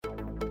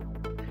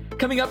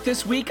Coming up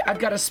this week, I've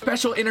got a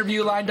special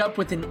interview lined up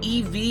with an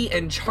EV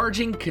and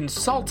charging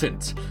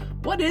consultant.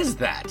 What is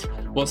that?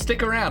 Well,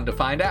 stick around to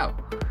find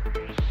out.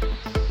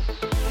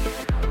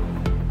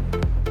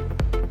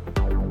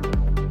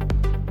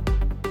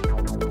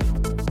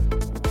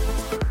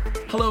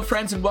 Hello,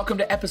 friends, and welcome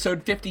to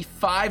episode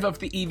 55 of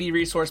the EV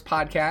Resource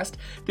Podcast.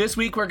 This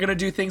week, we're going to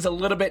do things a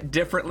little bit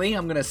differently.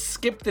 I'm going to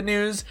skip the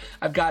news.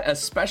 I've got a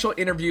special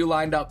interview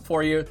lined up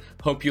for you.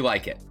 Hope you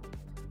like it.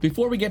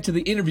 Before we get to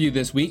the interview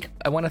this week,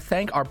 I want to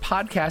thank our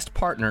podcast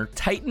partner,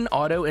 Titan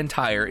Auto and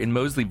Tire in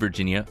Moseley,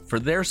 Virginia, for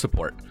their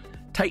support.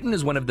 Titan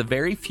is one of the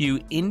very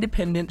few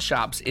independent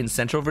shops in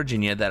Central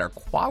Virginia that are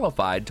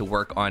qualified to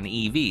work on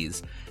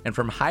EVs. And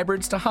from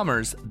hybrids to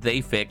Hummers,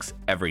 they fix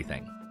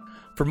everything.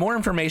 For more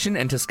information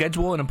and to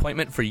schedule an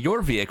appointment for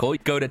your vehicle,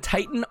 go to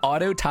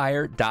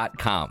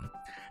TitanAutoTire.com.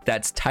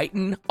 That's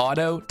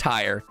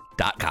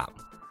TitanAutoTire.com.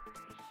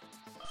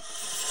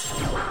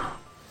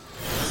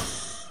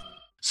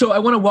 So I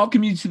want to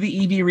welcome you to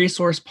the EV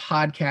Resource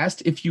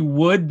Podcast. If you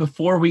would,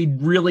 before we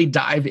really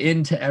dive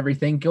into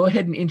everything, go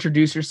ahead and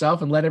introduce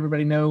yourself and let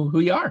everybody know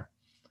who you are.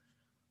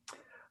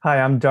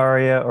 Hi, I'm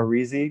Darya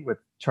Oreizi with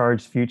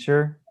Charge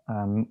Future.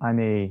 I'm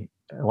a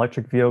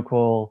electric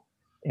vehicle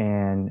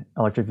and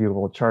electric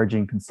vehicle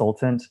charging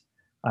consultant.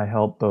 I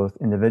help both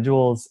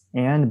individuals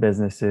and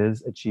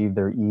businesses achieve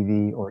their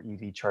EV or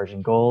EV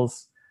charging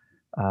goals.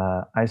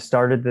 I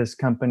started this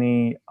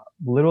company a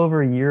little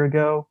over a year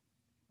ago.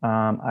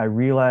 I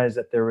realized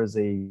that there was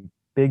a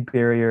big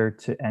barrier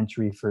to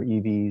entry for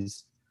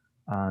EVs.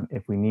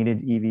 If we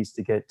needed EVs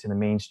to get to the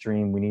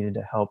mainstream, we needed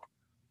to help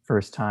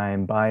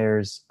first-time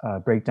buyers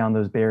break down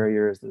those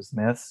barriers, those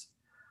myths.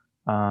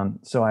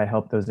 So I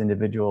help those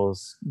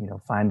individuals,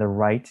 find the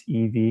right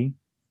EV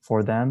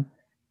for them.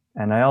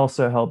 And I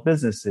also help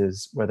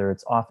businesses, whether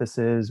it's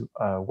offices,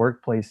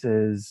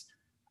 workplaces,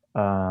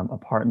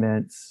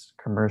 apartments,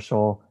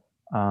 commercial,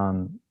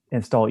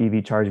 install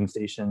EV charging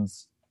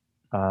stations.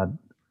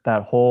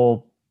 That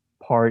whole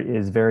part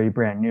is very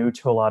brand new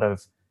to a lot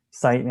of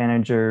site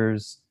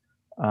managers.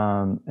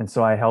 And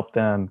so I help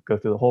them go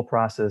through the whole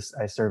process.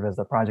 I serve as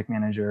the project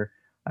manager.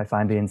 I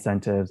find the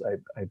incentives. I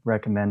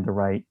recommend the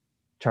right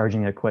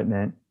charging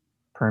equipment,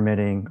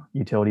 permitting,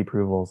 utility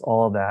approvals,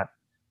 all of that,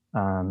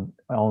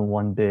 all in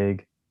one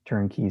big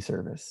turnkey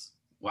service.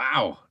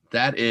 Wow,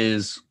 that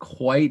is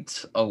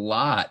quite a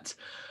lot.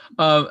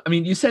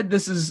 You said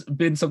this has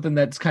been something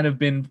that's kind of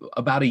been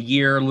about a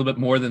year, a little bit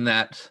more than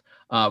that,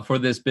 for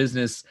this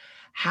business.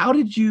 How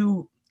did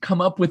you come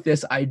up with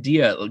this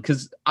idea?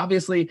 Because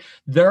obviously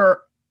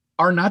there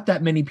are not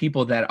that many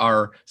people that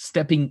are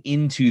stepping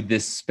into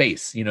this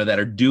space, that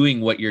are doing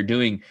what you're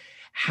doing.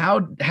 How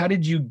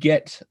did you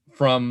get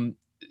from,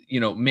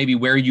 maybe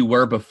where you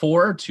were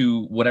before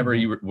to whatever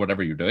you're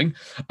doing,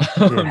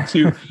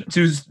 to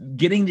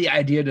getting the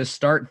idea to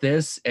start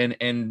this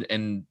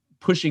and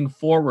pushing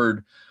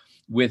forward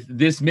with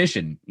this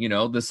mission?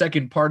 The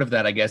second part of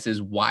that, I guess,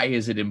 is why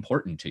is it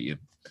important to you?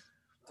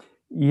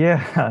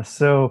 Yeah.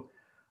 So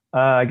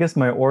I guess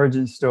my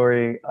origin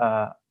story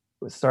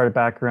started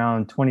back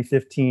around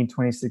 2015,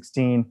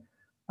 2016.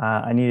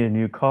 I needed a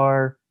new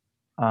car.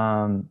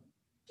 The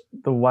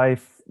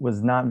wife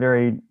was not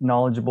very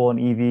knowledgeable in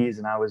EVs,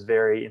 and I was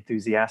very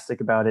enthusiastic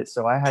about it.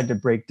 So I had to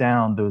break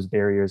down those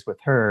barriers with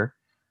her.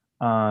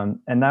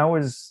 And that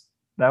was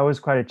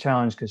quite a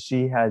challenge because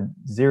she had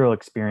zero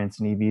experience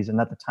in EVs.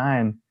 And at the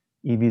time,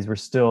 EVs were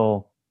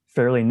still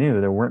fairly new.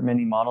 There weren't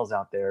many models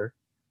out there.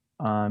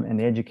 And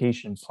the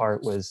education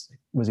part was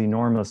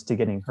enormous to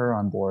getting her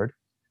on board.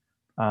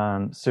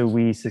 So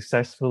we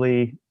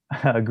successfully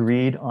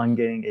agreed on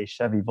getting a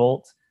Chevy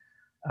Volt.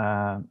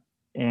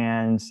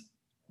 And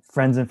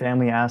friends and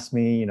family asked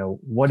me,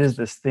 what is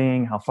this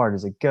thing? How far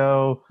does it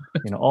go?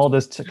 All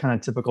this kind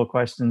of typical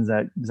questions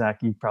that,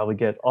 Zach, you probably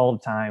get all the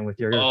time with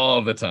your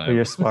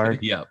Spark.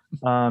 Yeah.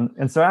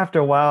 And so after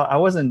a while, I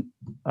wasn't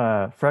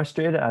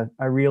frustrated.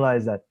 I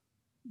realized that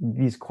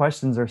these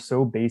questions are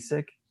so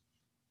basic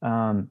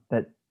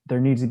that there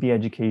needs to be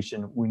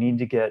education. We need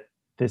to get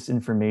this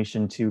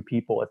information to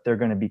people if they're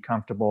going to be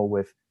comfortable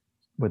with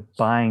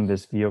buying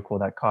this vehicle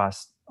that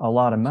costs a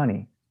lot of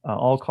money.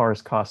 All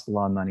cars cost a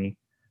lot of money.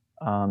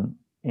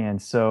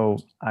 And so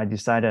I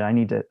decided I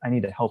need to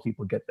help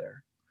people get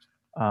there.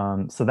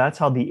 So that's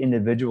how the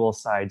individual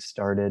side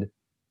started.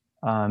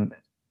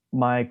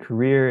 My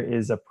career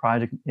is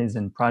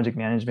in project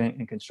management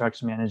and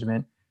construction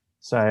management.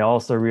 So I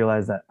also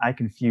realized that I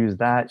can fuse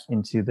that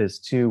into this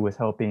too, with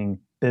helping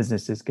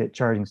businesses get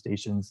charging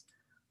stations.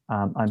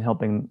 I'm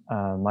helping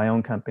my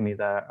own company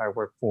that I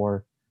work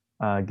for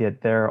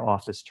get their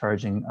office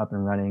charging up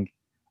and running.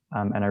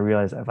 And I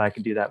realized if I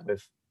could do that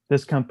with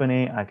this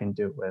company, I can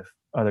do it with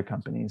other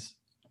companies.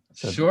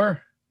 So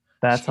sure.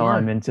 That's how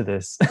I'm into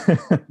this.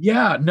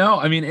 Yeah,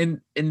 no,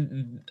 and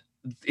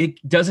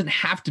it doesn't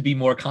have to be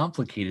more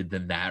complicated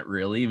than that,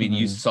 really.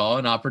 You saw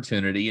an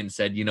opportunity and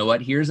said, you know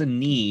what, here's a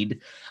need.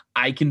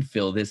 I can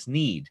fill this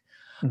need.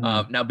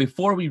 Now,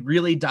 before we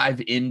really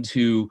dive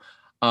into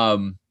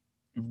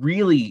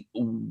really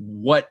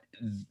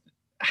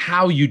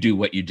how you do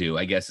what you do,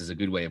 I guess is a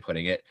good way of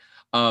putting it.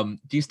 Do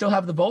you still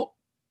have the Volt?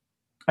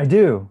 I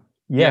do.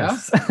 Yeah.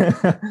 Yes.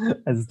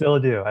 I still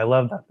do. I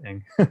love that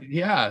thing.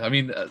 Yeah. I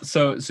mean,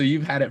 so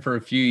you've had it for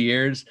a few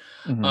years.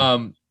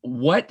 Mhm.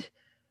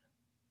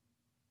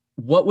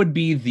 What would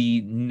be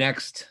the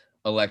next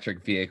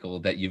electric vehicle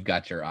that you've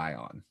got your eye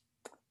on?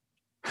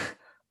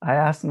 I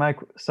ask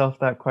myself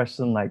that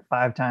question like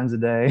 5 times a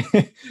day.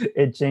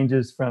 It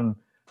changes from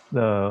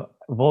the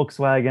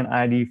Volkswagen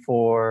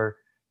ID4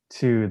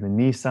 to the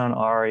Nissan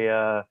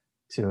Aria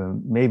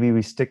to maybe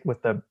we stick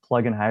with the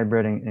plug-in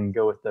hybrid and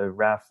go with the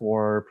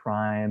RAV4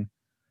 Prime.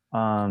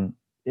 Um,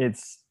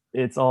 it's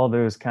all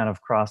those kind of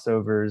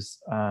crossovers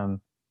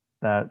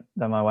that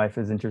my wife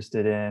is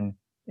interested in,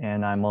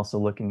 and I'm also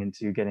looking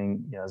into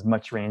getting as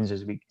much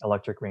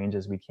electric range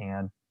as we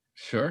can.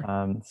 Sure.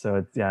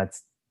 So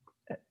it's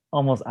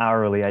almost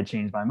hourly I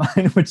change my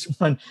mind which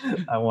one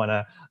I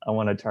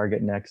wanna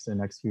target next in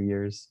the next few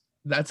years.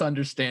 That's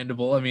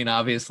understandable. I mean,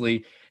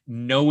 obviously,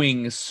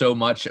 knowing so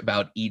much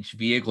about each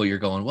vehicle, you're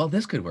going, well,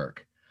 this could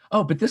work.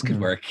 Oh, but this could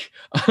Mhm. work.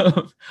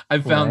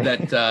 I've found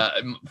Right.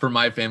 that for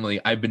my family,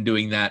 I've been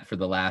doing that for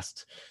the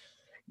last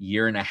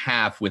year and a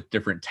half with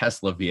different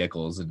Tesla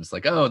vehicles. And it's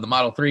like, oh, the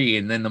Model 3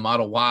 and then the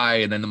Model Y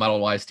and then the Model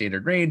Y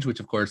standard range, which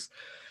of course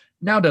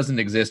now doesn't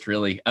exist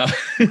really.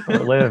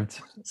 Short-lived.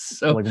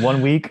 So Like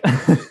 1 week.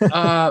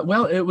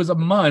 well, it was a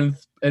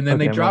month, and then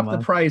they Okay, one dropped the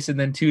month. price, and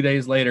then 2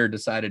 days later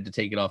decided to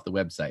take it off the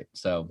website.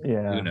 So who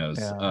Yeah, knows?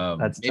 yeah.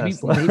 That's Maybe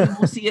Tesla.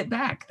 we'll see it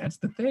back. That's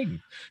the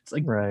thing. It's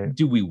like, Right.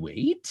 do we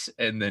wait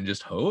and then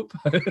just hope?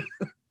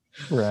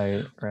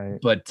 Right, right.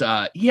 But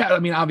yeah, I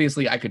mean,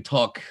 obviously, I could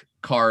talk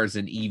cars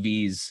and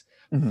EVs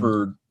Mhm.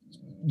 for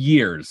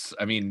years.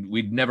 I mean,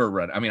 we'd never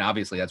run. I mean,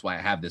 obviously, that's why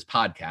I have this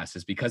podcast,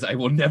 is because I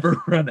will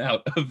never run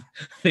out of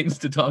things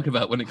to talk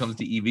about when it comes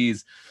to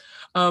EVs.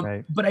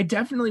 Right. But I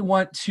definitely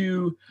want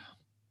to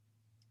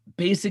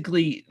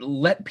basically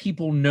let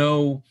people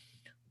know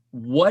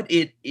what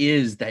it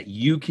is that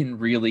you can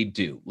really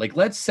do. Like,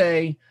 let's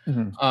say,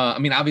 Mhm. I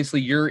mean,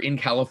 obviously, you're in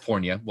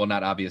California. Well,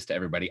 not obvious to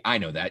everybody. I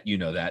know that. You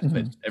know that.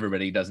 But Mhm.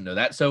 everybody doesn't know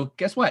that. So,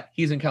 guess what?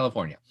 He's in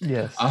California.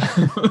 Yes.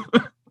 Uh,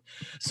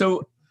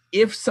 so,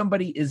 if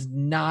somebody is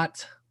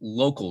not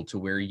local to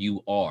where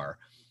you are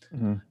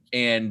Mhm.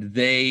 and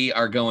they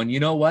are going, you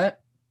know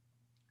what?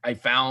 I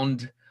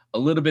found a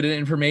little bit of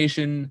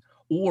information,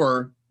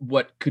 or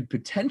what could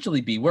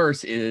potentially be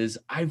worse is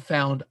I've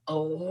found a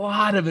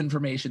lot of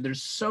information.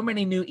 There's so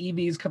many new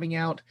EVs coming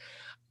out.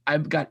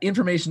 I've got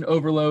information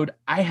overload.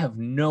 I have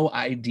no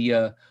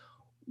idea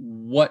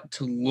what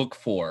to look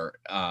for.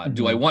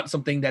 Do I Mhm. want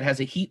something that has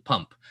a heat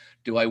pump?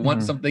 Do I want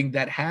Mhm. something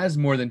that has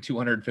more than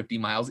 250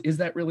 miles? Is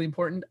that really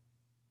important?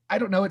 I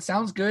don't know. It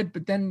sounds good,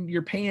 but then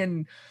you're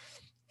paying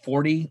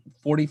 40,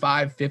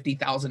 45,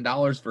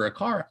 $50,000 for a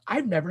car.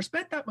 I've never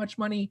spent that much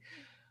money.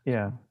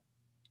 Yeah.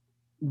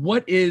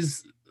 What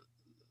is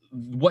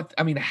what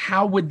I mean,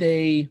 how do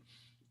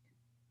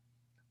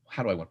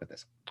I want to put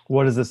this?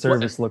 What does the What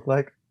service look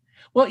like?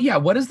 well, yeah,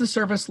 what does the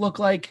service look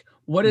like?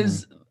 What Mhm.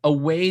 is a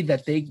way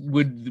that they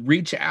would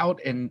reach out,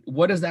 and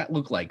what does that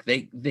look like?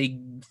 They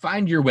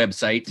find your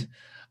website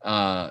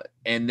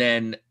and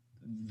then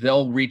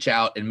they'll reach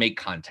out and make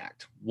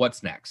contact.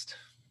 What's next?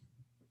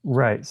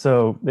 Right.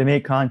 So they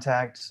make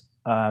contact.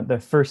 The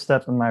first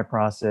step in my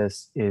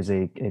process is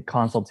a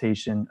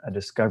consultation, a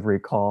discovery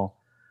call.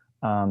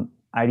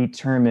 I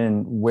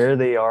determine where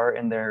they are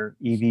in their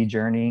EV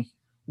journey.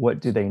 What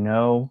do they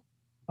know?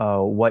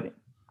 What,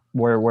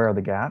 where are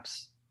the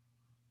gaps?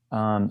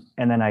 And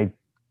then I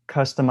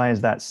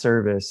customize that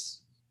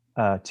service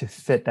to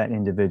fit that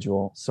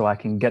individual, so I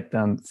can get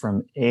them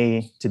from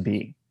A to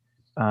B.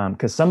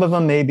 Because some of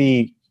them may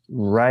be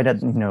right at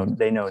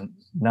they know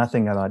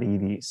nothing about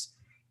EVs,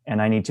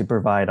 and I need to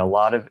provide a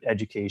lot of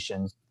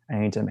education. I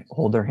need to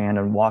hold their hand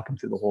and walk them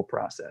through the whole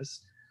process.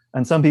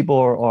 And some people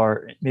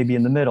are maybe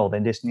in the middle. They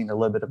just need a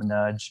little bit of a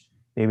nudge.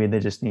 Maybe they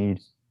just need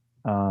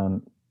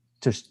um,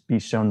 to be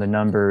shown the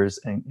numbers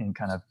and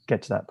kind of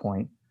get to that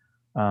point.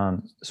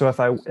 So if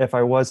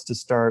I was to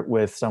start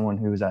with someone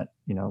who's at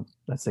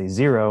let's say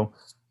zero,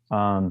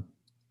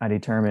 I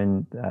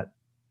determine that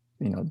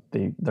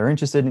they're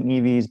interested in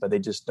EVs, but they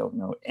just don't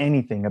know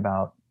anything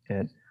about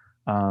it.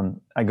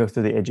 I go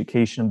through the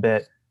education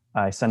bit.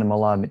 I send them a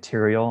lot of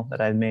material that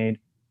I've made,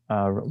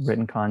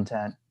 written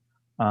content,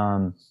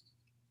 um,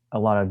 a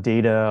lot of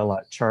data, a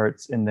lot of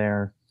charts in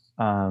there,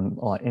 a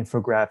lot of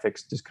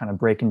infographics, just kind of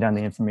breaking down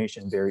the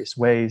information in various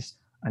ways.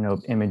 I know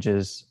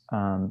images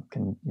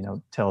can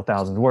tell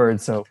 1,000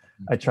 words, so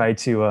I try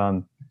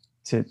to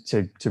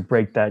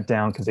break that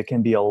down because it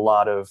can be a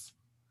lot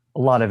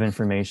of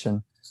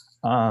information.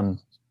 Um,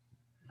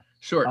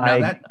 Sure. Now I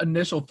that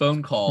initial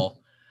phone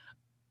call,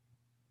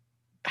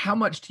 how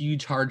much do you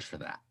charge for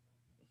that?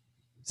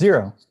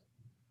 Zero.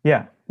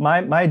 Yeah,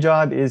 my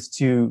job is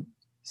to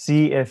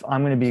see if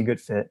I'm going to be a good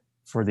fit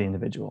for the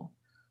individual.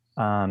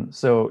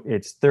 So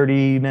it's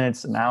 30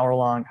 minutes, an hour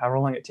long, however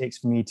long it takes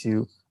for me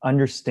to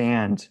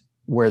understand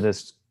where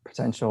this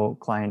potential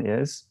client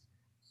is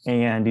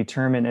and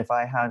determine if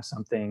I have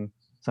something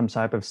some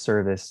type of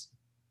service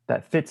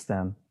that fits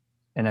them.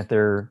 And if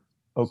they're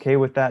okay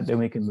with that, then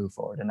we can move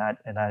forward. And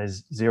that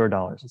is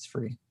 $0. It's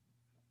free.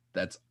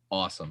 That's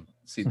awesome.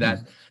 See,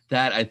 that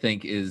I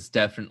think is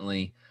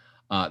definitely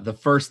the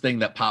first thing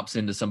that pops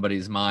into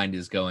somebody's mind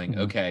is going,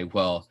 okay,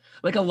 well,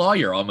 like a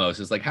lawyer almost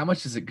is like, how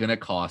much is it going to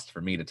cost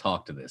for me to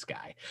talk to this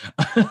guy?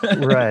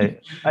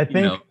 Right. I You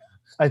think know,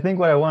 I think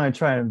what I want to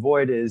try and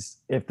avoid is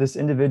if this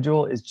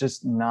individual is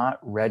just not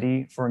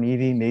ready for an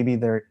EV, maybe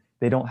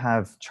they don't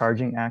have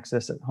charging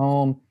access at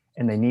home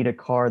and they need a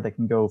car that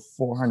can go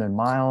 400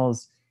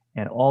 miles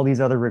and all these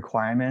other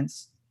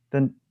requirements,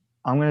 then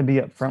I'm going to be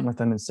upfront with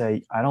them and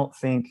say, I don't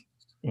think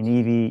an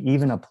EV,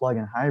 even a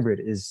plug-in hybrid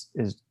is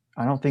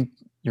I don't think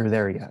you're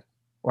there yet,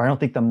 or I don't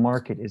think the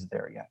market is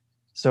there yet.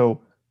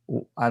 So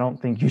I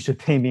don't think you should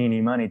pay me any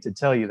money to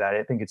tell you that.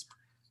 I think it's,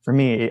 for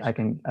me, I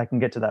can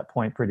get to that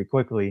point pretty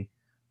quickly.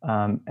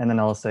 And then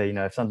I'll say,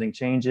 if something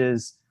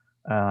changes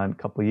a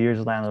couple of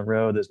years down the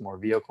road, there's more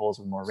vehicles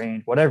with more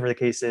range, whatever the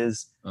case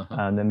is,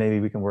 then maybe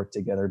we can work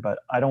together. But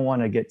I don't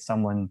want to get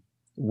someone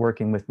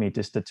working with me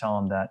just to tell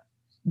them that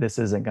this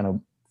isn't going to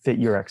fit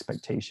your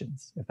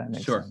expectations, if that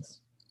makes sense.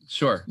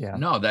 Sure. Yeah.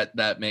 No,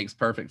 that makes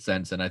perfect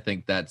sense. And I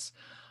think that's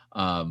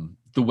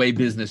the way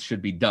business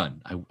should be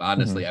done. I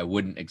honestly, I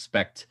wouldn't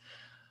expect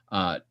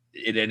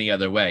it any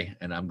other way.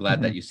 And I'm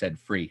glad that you said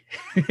free.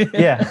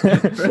 Yeah.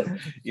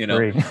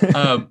 Free.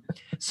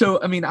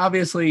 So, I mean,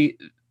 obviously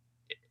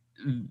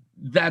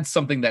that's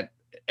something that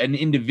an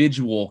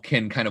individual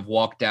can kind of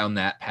walk down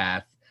that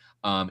path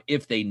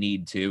if they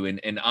need to.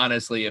 And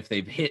honestly, if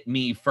they've hit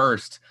me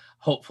first,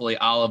 hopefully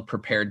I'll have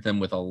prepared them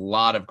with a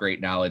lot of great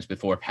knowledge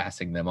before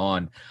passing them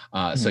on.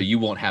 So you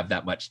won't have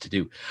that much to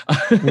do.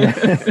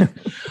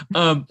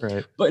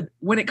 Right. But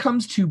when it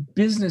comes to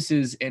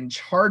businesses and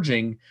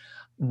charging,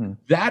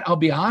 that, I'll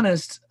be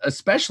honest,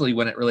 especially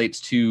when it relates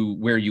to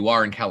where you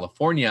are in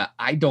California,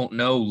 I don't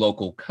know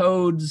local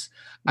codes.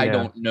 I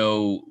don't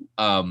know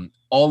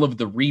all of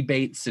the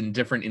rebates and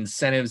different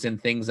incentives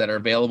and things that are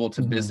available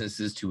to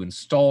businesses to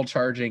install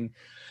charging.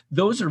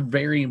 Those are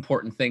very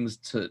important things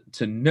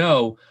to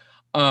know.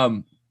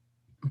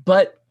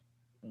 But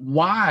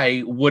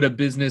why would a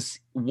business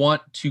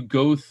want to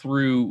go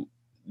through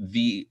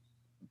the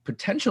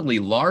potentially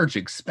large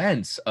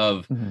expense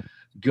of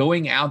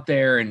going out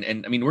there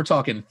and I mean, we're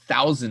talking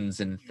thousands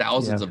and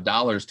thousands of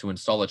dollars to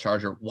install a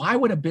charger? Why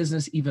would a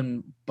business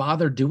even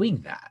bother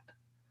doing that?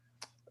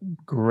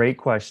 Great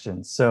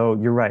question. So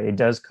you're right. It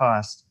does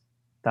cost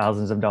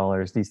thousands of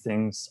dollars. These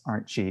things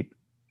aren't cheap.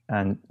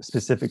 And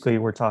specifically,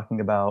 we're talking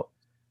about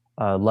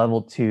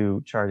level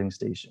 2 charging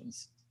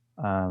stations.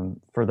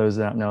 For those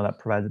that don't know, that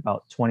provides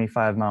about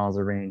 25 miles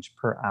of range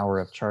per hour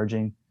of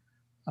charging.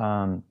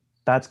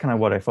 That's kind of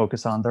what I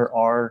focus on. There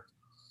are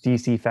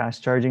DC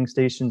fast charging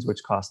stations,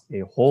 which cost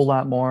a whole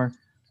lot more,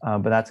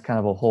 but that's kind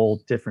of a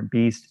whole different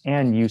beast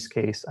and use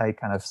case. I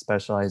kind of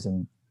specialize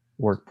in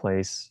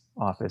workplace,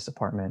 office,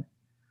 apartment.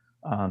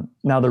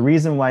 Now, the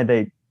reason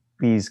why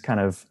these kind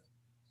of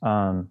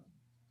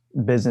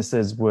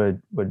businesses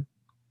would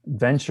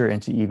venture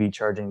into EV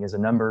charging is a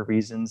number of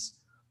reasons.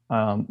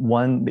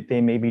 One,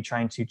 they may be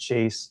trying to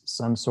chase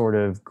some sort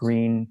of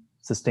green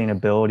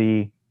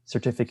sustainability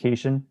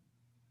certification,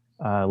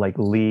 like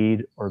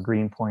LEED or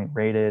Green Point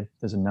rated.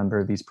 There's a number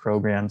of these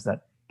programs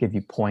that give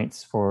you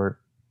points for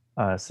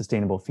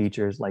sustainable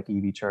features like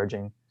EV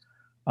charging.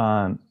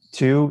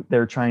 Two,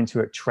 they're trying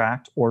to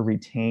attract or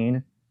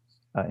retain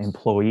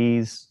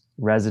employees,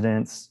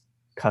 residents,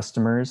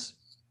 customers.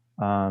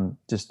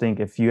 Just think,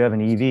 if you have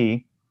an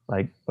EV,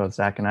 like both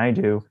Zach and I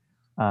do,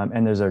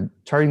 and there's a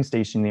charging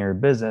station near your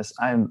business,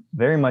 I'm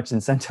very much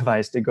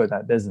incentivized to go to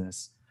that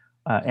business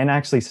and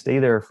actually stay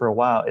there for a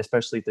while,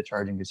 especially if the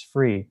charging is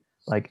free.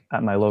 Like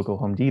at my local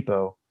Home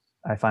Depot,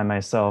 I find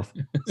myself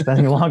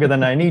spending longer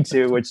than I need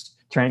to, which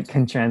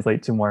can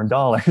translate to more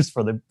dollars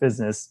for the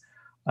business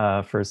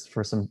for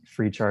some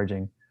free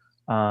charging.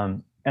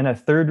 And a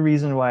third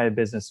reason why a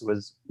business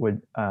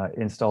would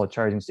install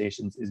charging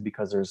stations is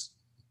because there's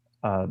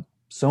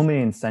so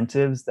many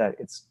incentives that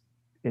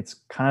it's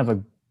kind of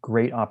a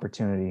great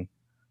opportunity.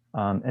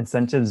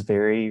 Incentives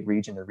vary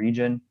region to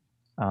region.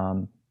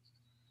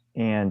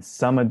 And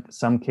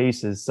some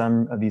cases,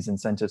 some of these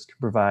incentives could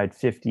provide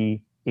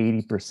 50,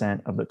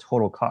 80% of the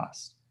total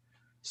cost.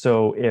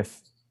 So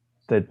if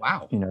you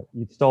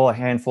install a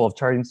handful of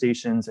charging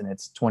stations and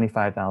it's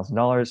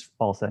 $25,000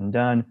 all said and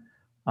done,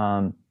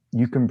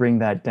 you can bring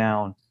that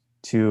down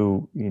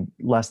to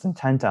less than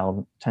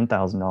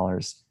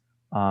 $10,000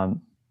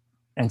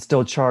 and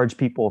still charge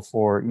people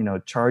for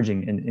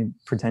charging and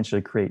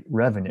potentially create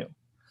revenue.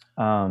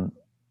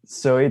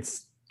 So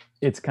it's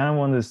kind of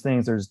one of those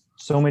things. There's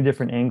so many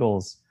different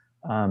angles,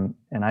 and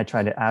I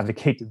try to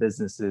advocate to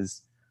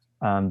businesses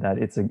that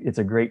it's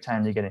a great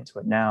time to get into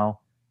it now,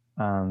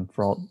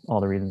 for all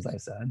the reasons I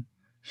said.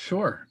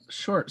 Sure.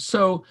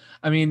 So,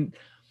 I mean,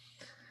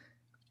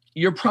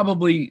 you're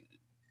probably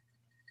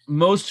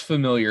most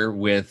familiar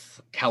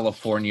with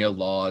California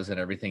laws and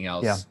everything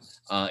else.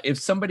 Yeah. If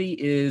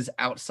somebody is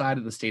outside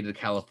of the state of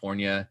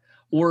California,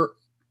 or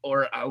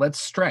or let's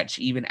stretch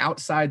even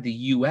outside the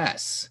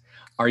US,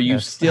 are you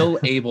Yes. still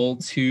able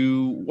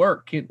to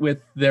work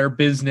with their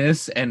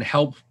business and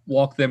help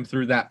walk them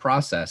through that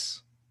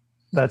process?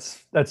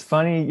 That's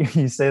funny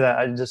you say that.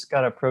 I just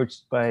got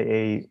approached by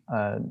a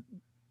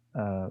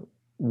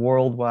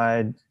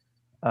worldwide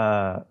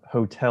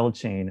hotel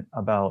chain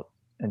about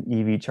an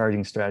EV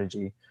charging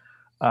strategy.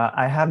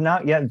 I have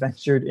not yet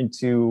ventured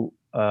into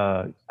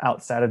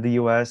outside of the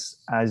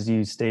US. As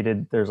you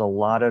stated, there's a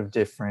lot of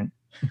different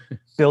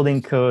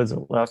building codes,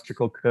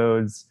 electrical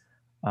codes,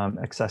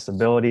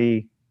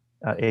 accessibility,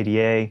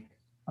 ADA.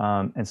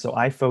 And so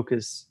I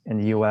focus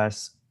in the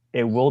US.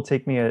 It will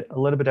take me a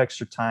little bit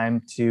extra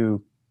time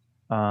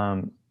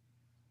um,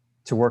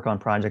 to work on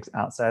projects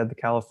outside of the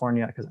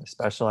California because I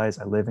specialize.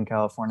 I live in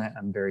California.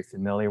 I'm very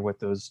familiar with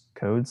those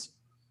codes.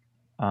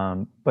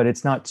 But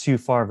it's not too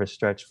far of a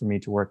stretch for me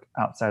to work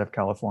outside of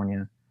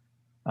California.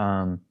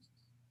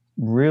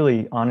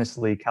 Really,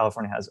 honestly,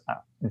 California has,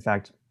 in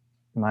fact,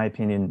 in my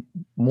opinion,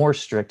 more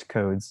strict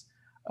codes.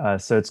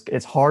 So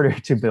it's harder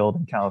to build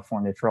in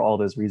California for all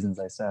those reasons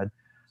I said.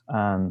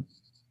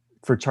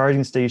 For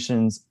charging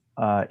stations,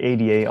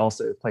 ADA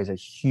also plays a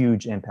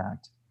huge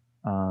impact,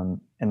 and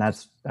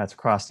that's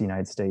across the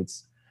United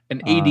States.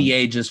 And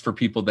ADA, just for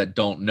people that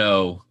don't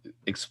know,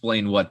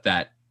 explain what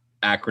that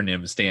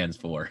acronym stands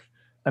for.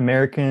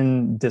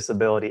 American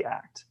Disability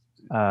Act.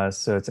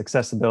 So it's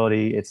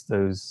accessibility. It's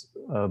those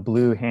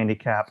blue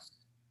handicap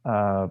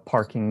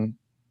parking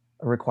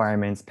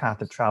requirements,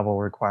 path of travel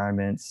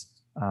requirements,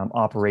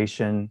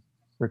 operation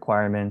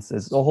requirements.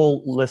 Is a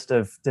whole list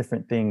of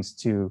different things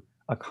to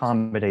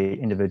accommodate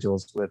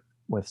individuals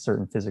with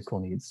certain physical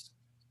needs.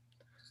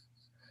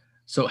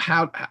 So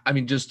I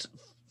mean, just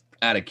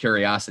out of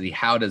curiosity,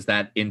 how does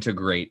that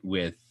integrate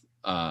with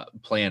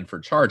plan for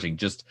charging?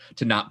 Just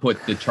to not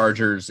put the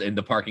chargers in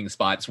the parking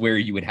spots where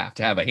you would have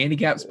to have a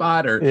handicap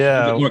spot, or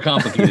yeah, is it more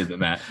complicated than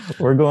that?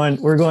 we're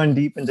going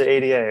deep into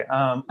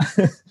ADA.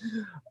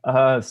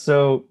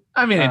 So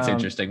I mean, it's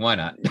interesting. Why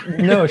not?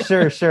 No,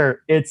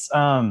 sure. It's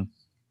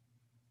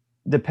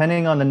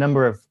depending on the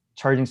number of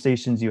charging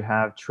stations you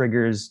have,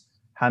 triggers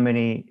how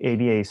many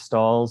ADA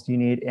stalls you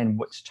need and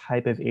which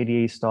type of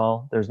ADA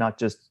stall. There's not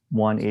just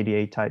one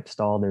ADA type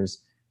stall. There's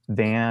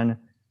van,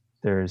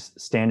 there's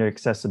standard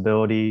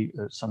accessibility,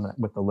 there's some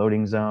with the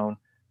loading zone,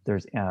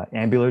 there's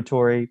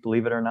ambulatory,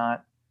 believe it or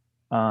not.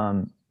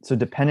 So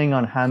depending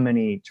on how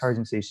many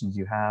charging stations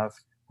you have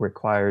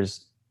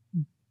requires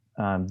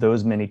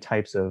those many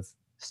types of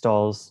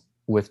stalls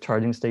with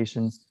charging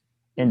stations.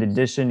 In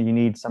addition, you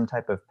need some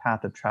type of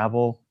path of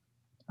travel,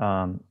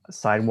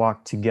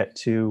 sidewalk to get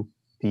to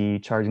the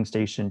charging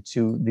station,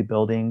 to the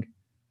building,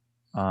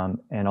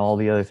 and all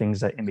the other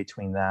things that in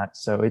between that.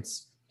 So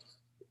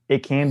it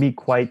can be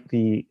quite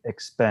the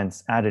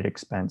added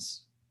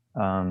expense,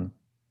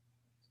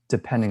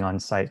 depending on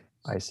site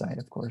by site,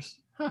 of course.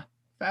 Huh,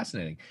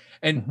 fascinating.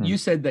 And you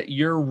said that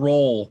your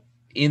role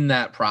in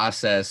that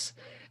process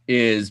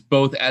is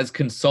both as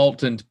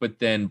consultant, but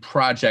then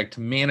project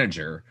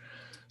manager.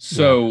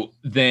 So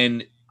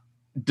then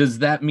does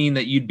that mean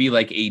that you'd be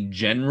like a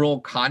general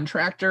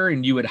contractor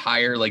and you would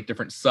hire like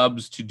different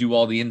subs to do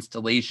all the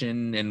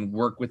installation and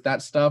work with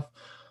that stuff?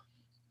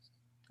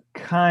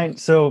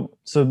 So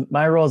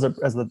my role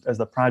as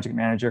the project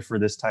manager for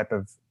this type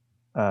of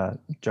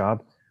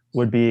job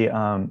would be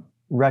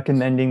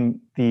recommending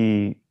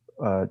the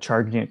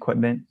charging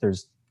equipment.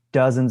 There's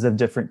dozens of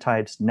different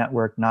types,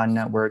 network,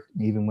 non-network.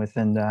 Even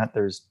within that,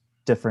 there's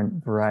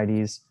different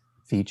varieties,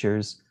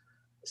 features.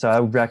 So I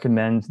would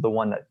recommend the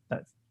one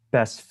that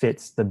best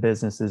fits the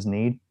business's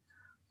need.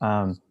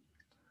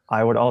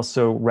 I would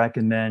also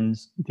recommend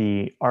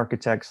the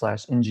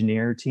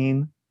architect/engineer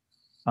team.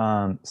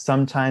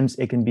 Sometimes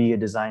it can be a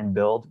design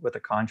build with a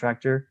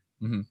contractor,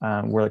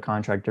 where the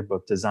contractor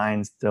both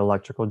designs the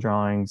electrical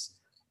drawings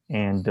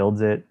and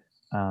builds it.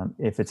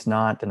 If it's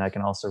not, then I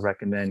can also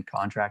recommend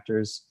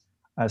contractors.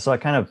 So I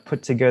kind of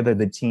put together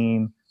the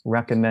team,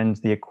 recommend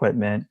the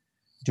equipment,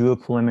 do a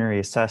preliminary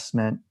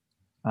assessment,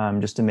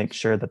 just to make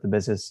sure that the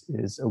business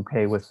is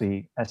okay with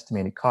the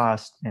estimated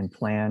cost and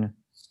plan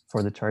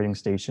for the charging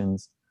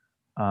stations.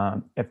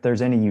 If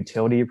there's any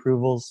utility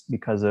approvals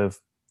because of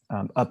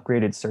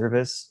upgraded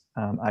service,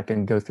 I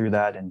can go through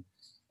that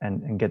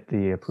and get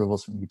the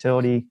approvals from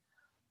utility.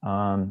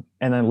 And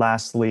then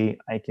lastly,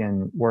 I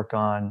can work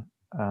on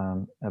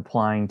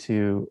applying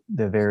to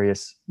the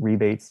various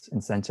rebates,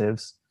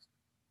 incentives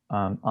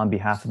on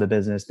behalf of the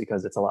business,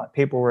 because it's a lot of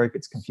paperwork,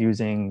 it's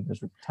confusing,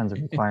 there's tons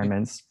of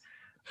requirements.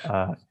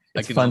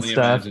 It's fun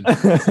stuff.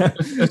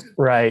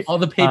 Right. All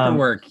the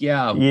paperwork.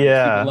 Yeah.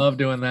 People love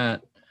doing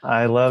that.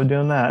 I love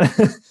doing that.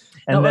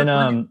 And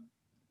then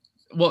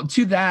well,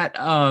 to that,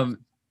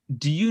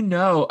 do you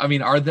know, I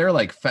mean, are there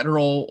like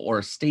federal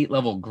or state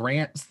level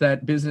grants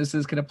that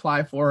businesses can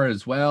apply for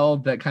as well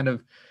that kind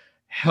of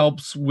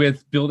helps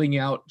with building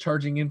out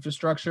charging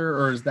infrastructure,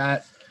 or is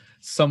that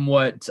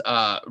somewhat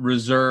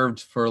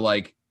reserved for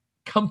like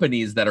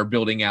companies that are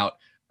building out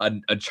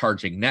a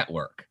charging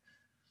network?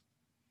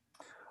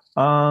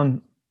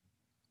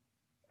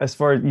 As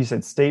far as you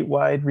said,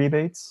 statewide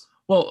rebates,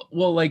 Well,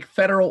 like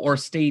federal or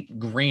state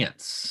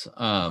grants,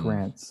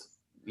 grants.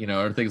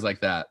 or things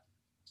like that.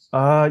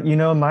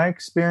 My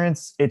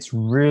experience, it's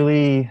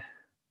really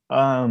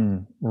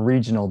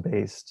regional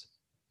based.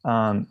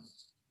 Um,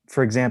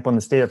 for example, in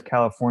the state of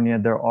California,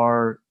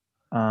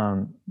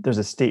 there's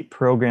a state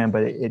program,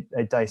 but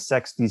it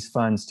dissects these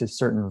funds to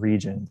certain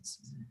regions.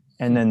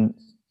 And then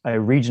a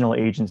regional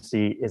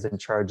agency is in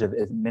charge of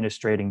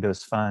administrating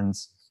those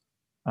funds,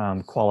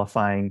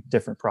 qualifying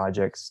different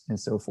projects and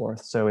so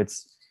forth. So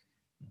it's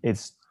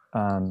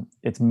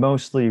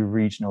mostly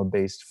regional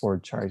based for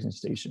charging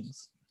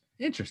stations.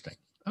 Interesting.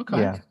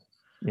 Okay.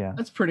 Yeah.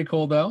 That's pretty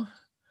cool though.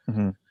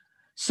 Mm-hmm.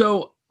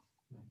 So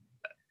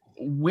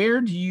where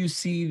do you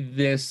see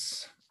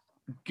this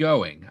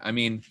going? I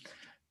mean,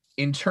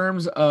 in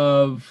terms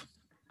of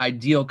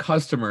ideal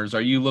customers,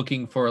 are you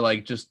looking for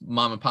like just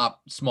mom and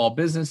pop small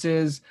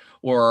businesses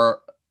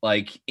or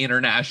like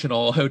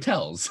international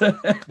hotels?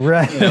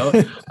 Right.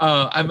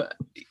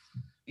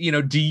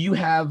 Do you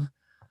have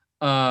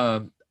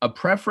a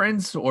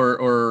preference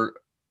or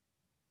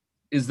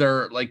is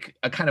there like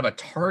a kind of a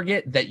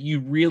target that you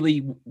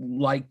really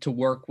like to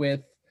work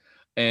with,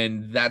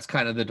 and that's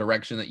kind of the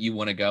direction that you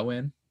want to go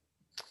in?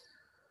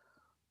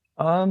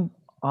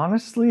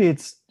 Honestly,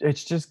 it's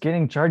just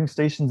getting charging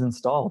stations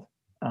installed.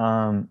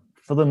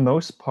 For the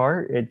most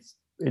part, it's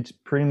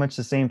pretty much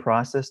the same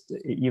process,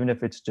 even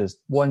if it's just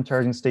one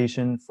charging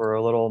station for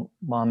a little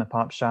mom and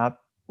pop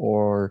shop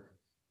or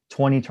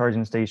 20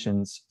 charging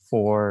stations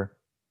for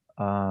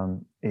a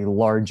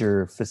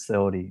larger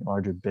facility,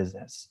 larger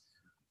business.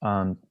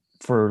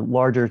 For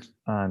larger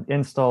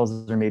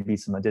installs, there may be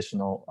some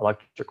additional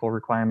electrical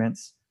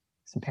requirements,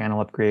 some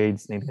panel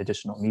upgrades, maybe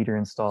additional meter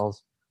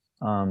installs.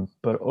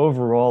 But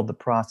overall, the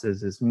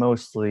process is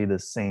mostly the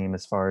same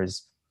as far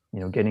as,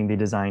 getting the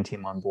design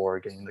team on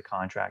board, getting the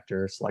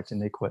contractor, selecting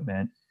the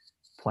equipment,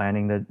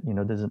 planning the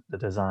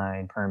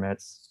design,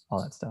 permits,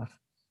 all that stuff.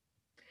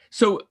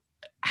 So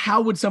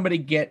how would somebody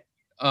get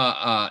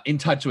in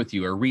touch with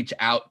you or reach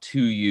out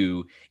to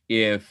you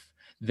if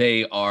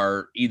they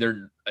are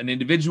either an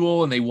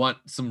individual and they want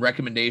some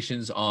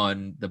recommendations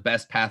on the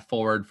best path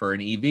forward for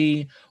an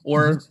EV,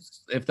 or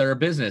if they're a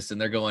business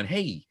and they're going,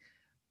 hey,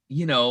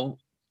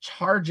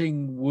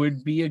 charging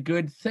would be a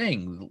good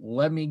thing.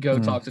 Let me go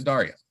talk to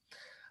Darya.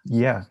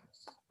 Yeah.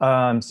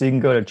 So you can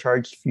go to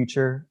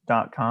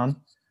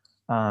chargedfuture.com.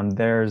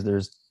 There's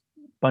a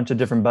bunch of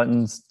different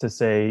buttons to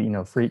say,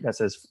 free, that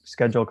says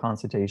schedule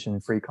consultation,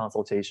 free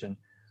consultation.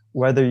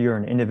 Whether you're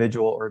an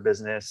individual or a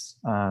business,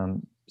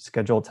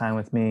 schedule time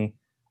with me,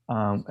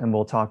 and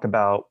we'll talk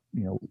about,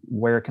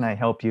 where can I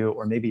help you,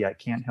 or maybe I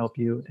can't help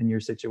you in your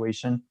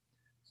situation.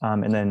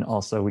 And then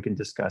also we can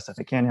discuss, if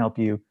I can help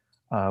you,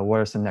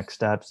 what are some next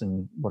steps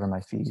and what are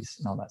my fees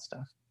and all that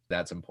stuff.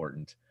 That's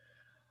important.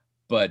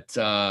 But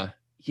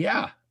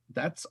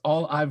that's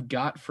all I've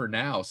got for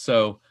now.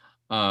 So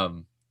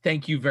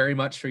thank you very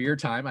much for your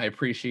time. I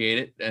appreciate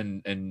it.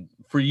 And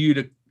for you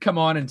to come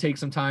on and take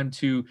some time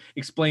to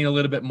explain a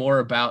little bit more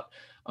about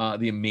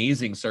the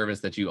amazing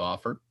service that you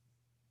offer.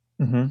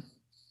 Mm-hmm.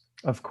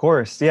 Of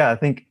course. Yeah. I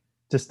think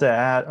just to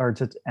add or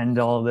to end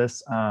all of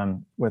this,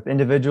 with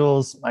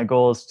individuals, my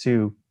goal is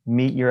to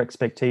meet your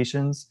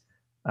expectations,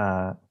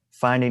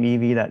 find an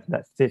EV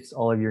that fits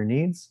all of your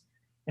needs.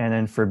 And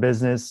then for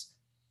businesses,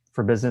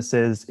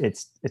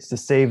 it's to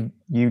save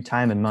you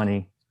time and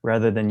money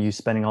rather than you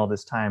spending all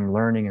this time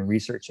learning and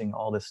researching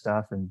all this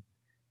stuff and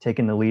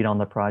taking the lead on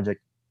the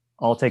project.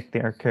 I'll take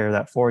care of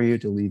that for you,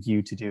 to leave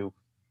you to do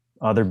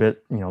other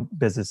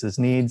businesses'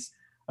 needs,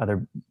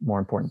 other more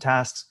important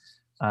tasks,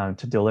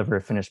 to deliver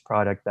a finished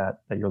product that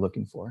you're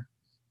looking for.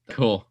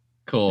 Cool.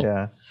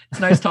 Yeah.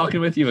 It's nice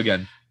talking with you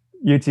again.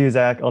 You too,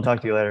 Zach. I'll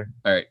talk to you later.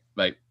 All right.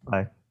 Bye.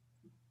 Bye.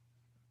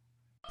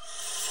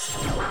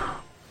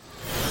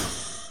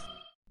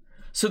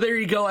 So there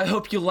you go. I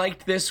hope you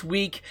liked this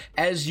week.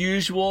 As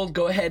usual,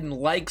 go ahead and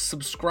like,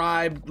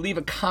 subscribe, leave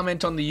a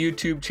comment on the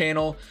YouTube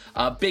channel.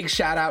 Big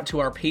shout out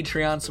to our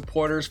Patreon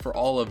supporters for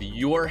all of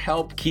your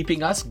help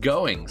keeping us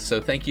going.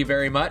 So thank you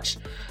very much.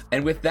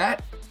 And with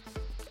that,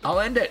 I'll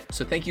end it.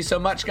 So thank you so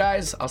much,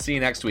 guys. I'll see you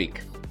next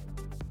week.